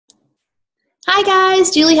Hi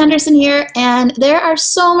guys, Julie Henderson here, and there are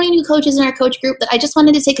so many new coaches in our coach group that I just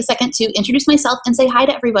wanted to take a second to introduce myself and say hi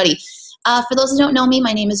to everybody. For those who don't know me,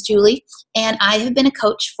 my name is Julie, and I have been a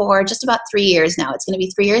coach for just about 3 years now. It's going to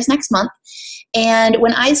be 3 years next month. And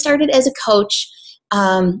when I started as a coach,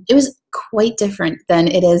 it was quite different than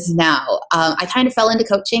it is now. I kind of fell into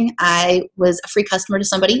coaching. I was a free customer to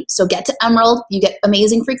somebody. So get to Emerald, you get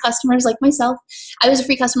amazing free customers like myself. I was a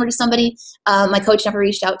free customer to somebody. My coach never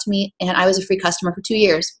reached out to me, and I was a free customer for 2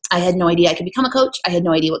 years. I had no idea I could become a coach. I had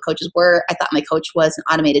no idea what coaches were. I thought my coach was an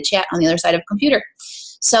automated chat on the other side of a computer.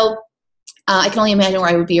 So I can only imagine where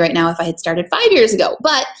I would be right now if I had started 5 years ago.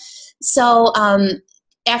 But so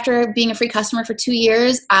after being a free customer for 2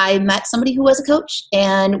 years, I met somebody who was a coach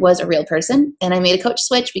and was a real person, and I made a coach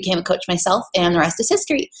switch, became a coach myself, and the rest is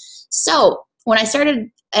history. So when I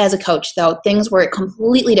started as a coach, though, things were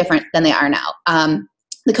completely different than they are now.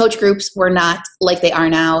 The coach groups were not like they are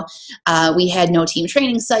now. We had no team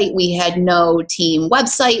training site. We had no team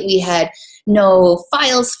website. We had no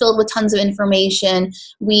files filled with tons of information.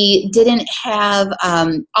 We didn't have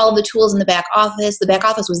all of the tools in the back office. The back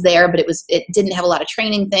office was there, but it didn't have a lot of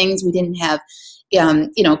training things. We didn't have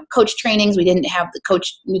coach trainings. We didn't have the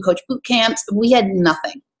new coach boot camps. We had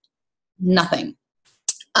nothing.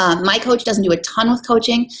 My coach doesn't do a ton with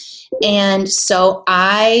coaching, and so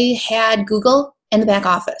I had Google in the back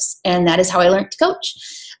office, and that is how I learned to coach.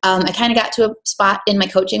 I kind of got to a spot in my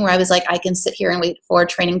coaching where I was like, I can sit here and wait for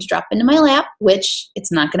training to drop into my lap, which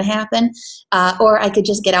it's not going to happen, or I could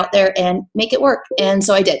just get out there and make it work, and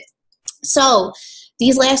so I did. So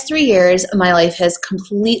these last 3 years, my life has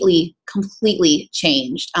completely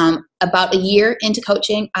changed. About a year into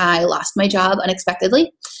coaching, I lost my job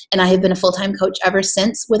unexpectedly, and I have been a full-time coach ever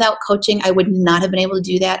since. Without coaching, I would not have been able to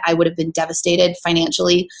do that. I would have been devastated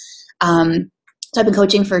financially. So I've been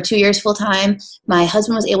coaching for 2 years full-time. My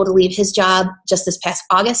husband was able to leave his job just this past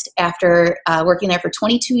August after working there for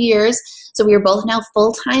 22 years. So we are both now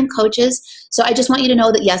full-time coaches. So I just want you to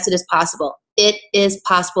know that, yes, it is possible. It is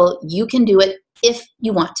possible. You can do it if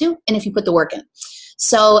you want to and if you put the work in.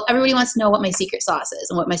 So everybody wants to know what my secret sauce is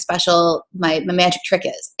and what my magic trick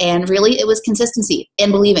is. And really, it was consistency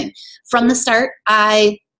and believing. From the start,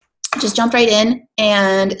 I just jumped right in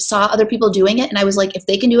and saw other people doing it. And I was like, if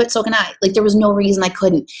they can do it, so can I. Like, there was no reason I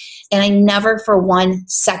couldn't. And I never for 1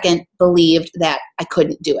 second believed that I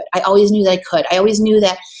couldn't do it. I always knew that I could. I always knew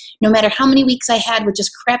that no matter how many weeks I had with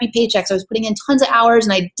just crappy paychecks, I was putting in tons of hours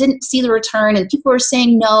and I didn't see the return, and people were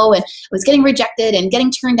saying no, and I was getting rejected and getting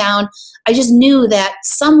turned down. I just knew that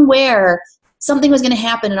somewhere something was going to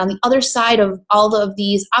happen, and on the other side of all of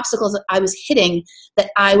these obstacles that I was hitting,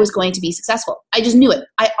 that I was going to be successful. I just knew it.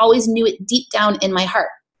 I always knew it deep down in my heart.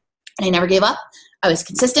 And I never gave up. I was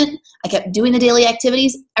consistent. I kept doing the daily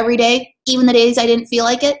activities every day, even the days I didn't feel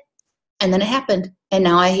like it. And then it happened. And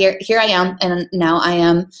now here I am, and now I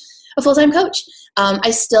am a full-time coach.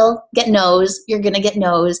 I still get no's. You're going to get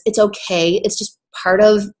no's. It's okay. It's just part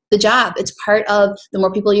of the job. It's part of the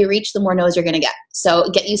more people you reach, the more no's you're going to get. So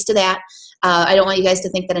get used to that. I don't want you guys to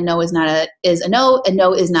think that a no is a no. A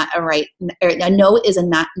no is not a right. A no is a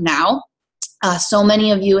not now. So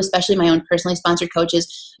many of you, especially my own personally sponsored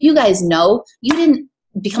coaches, you guys know you didn't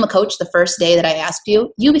become a coach the first day that I asked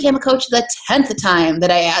you. You became a coach the 10th time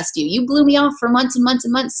that I asked you. You blew me off for months and months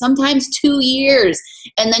and months, sometimes 2 years,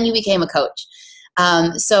 and then you became a coach.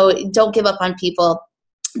 So don't give up on people.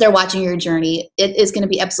 They're watching your journey. It is going to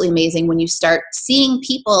be absolutely amazing when you start seeing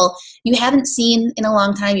people you haven't seen in a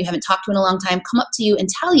long time, you haven't talked to in a long time, come up to you and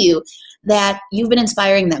tell you that you've been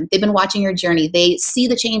inspiring them. They've been watching your journey. They see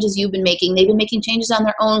the changes you've been making. They've been making changes on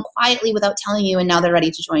their own quietly without telling you, and now they're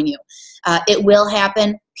ready to join you. It will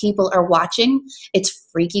happen. People are watching. It's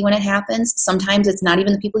freaky when it happens. Sometimes it's not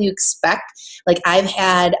even the people you expect. Like, I've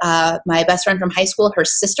had my best friend from high school, her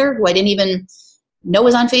sister, who I didn't even know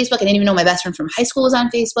was on Facebook. I didn't even know my best friend from high school was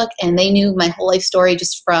on Facebook, and they knew my whole life story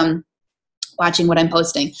just from watching what I'm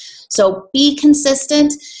posting. So be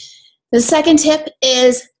consistent. The second tip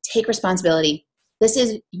is take responsibility. This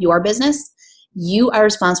is your business. You are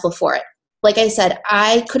responsible for it. Like I said,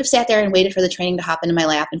 I could have sat there and waited for the training to hop into my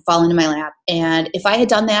lap and fall into my lap. And if I had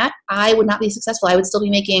done that, I would not be successful. I would still be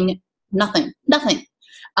making nothing.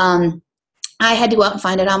 I had to go out and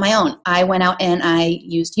find it on my own. I went out and I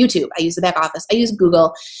used YouTube. I used the back office. I used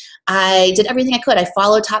Google. I did everything I could. I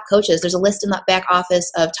followed top coaches. There's a list in the back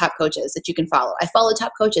office of top coaches that you can follow. I followed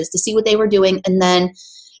top coaches to see what they were doing, and then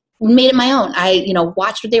made it my own. I,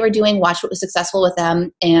 watched what they were doing, watched what was successful with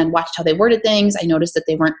them, and watched how they worded things. I noticed that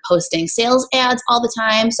they weren't posting sales ads all the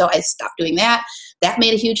time, so I stopped doing that. That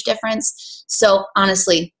made a huge difference. So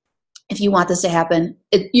honestly, if you want this to happen,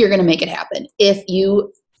 you're going to make it happen. If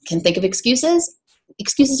you can think of excuses.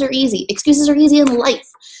 Excuses are easy. Excuses are easy in life.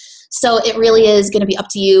 So it really is going to be up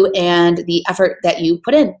to you and the effort that you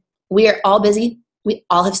put in. We are all busy. We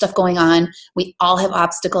all have stuff going on. We all have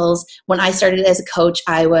obstacles. When I started as a coach,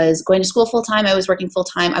 I was going to school full-time. I was working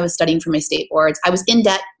full-time. I was studying for my state boards. I was in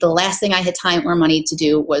debt. The last thing I had time or money to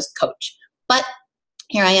do was coach. But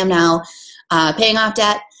here I am now, paying off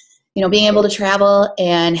debt, being able to travel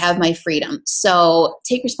and have my freedom. So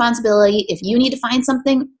take responsibility. If you need to find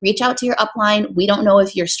something, reach out to your upline. We don't know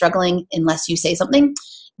if you're struggling unless you say something.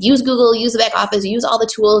 Use Google, use the back office, use all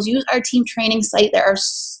the tools, use our team training site. There are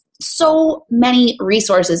so many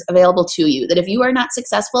resources available to you that if you are not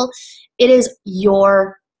successful, it is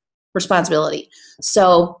your responsibility.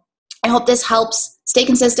 So I hope this helps. Stay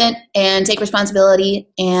consistent and take responsibility,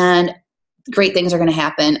 and great things are going to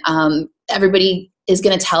happen. Everybody is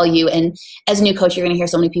going to tell you, and as a new coach, you're going to hear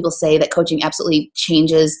so many people say that coaching absolutely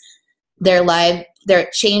changes their life.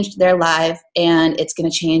 Changed their life, and it's going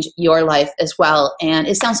to change your life as well. And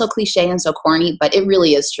it sounds so cliche and so corny, but it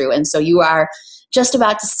really is true. And so you are just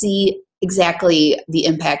about to see exactly the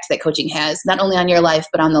impact that coaching has, not only on your life,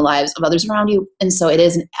 but on the lives of others around you. And so it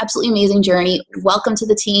is an absolutely amazing journey. Welcome to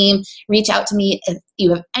the team. Reach out to me if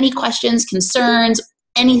you have any questions, concerns,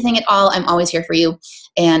 anything at all. I'm always here for you.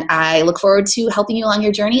 And I look forward to helping you along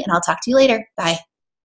your journey, and I'll talk to you later. Bye.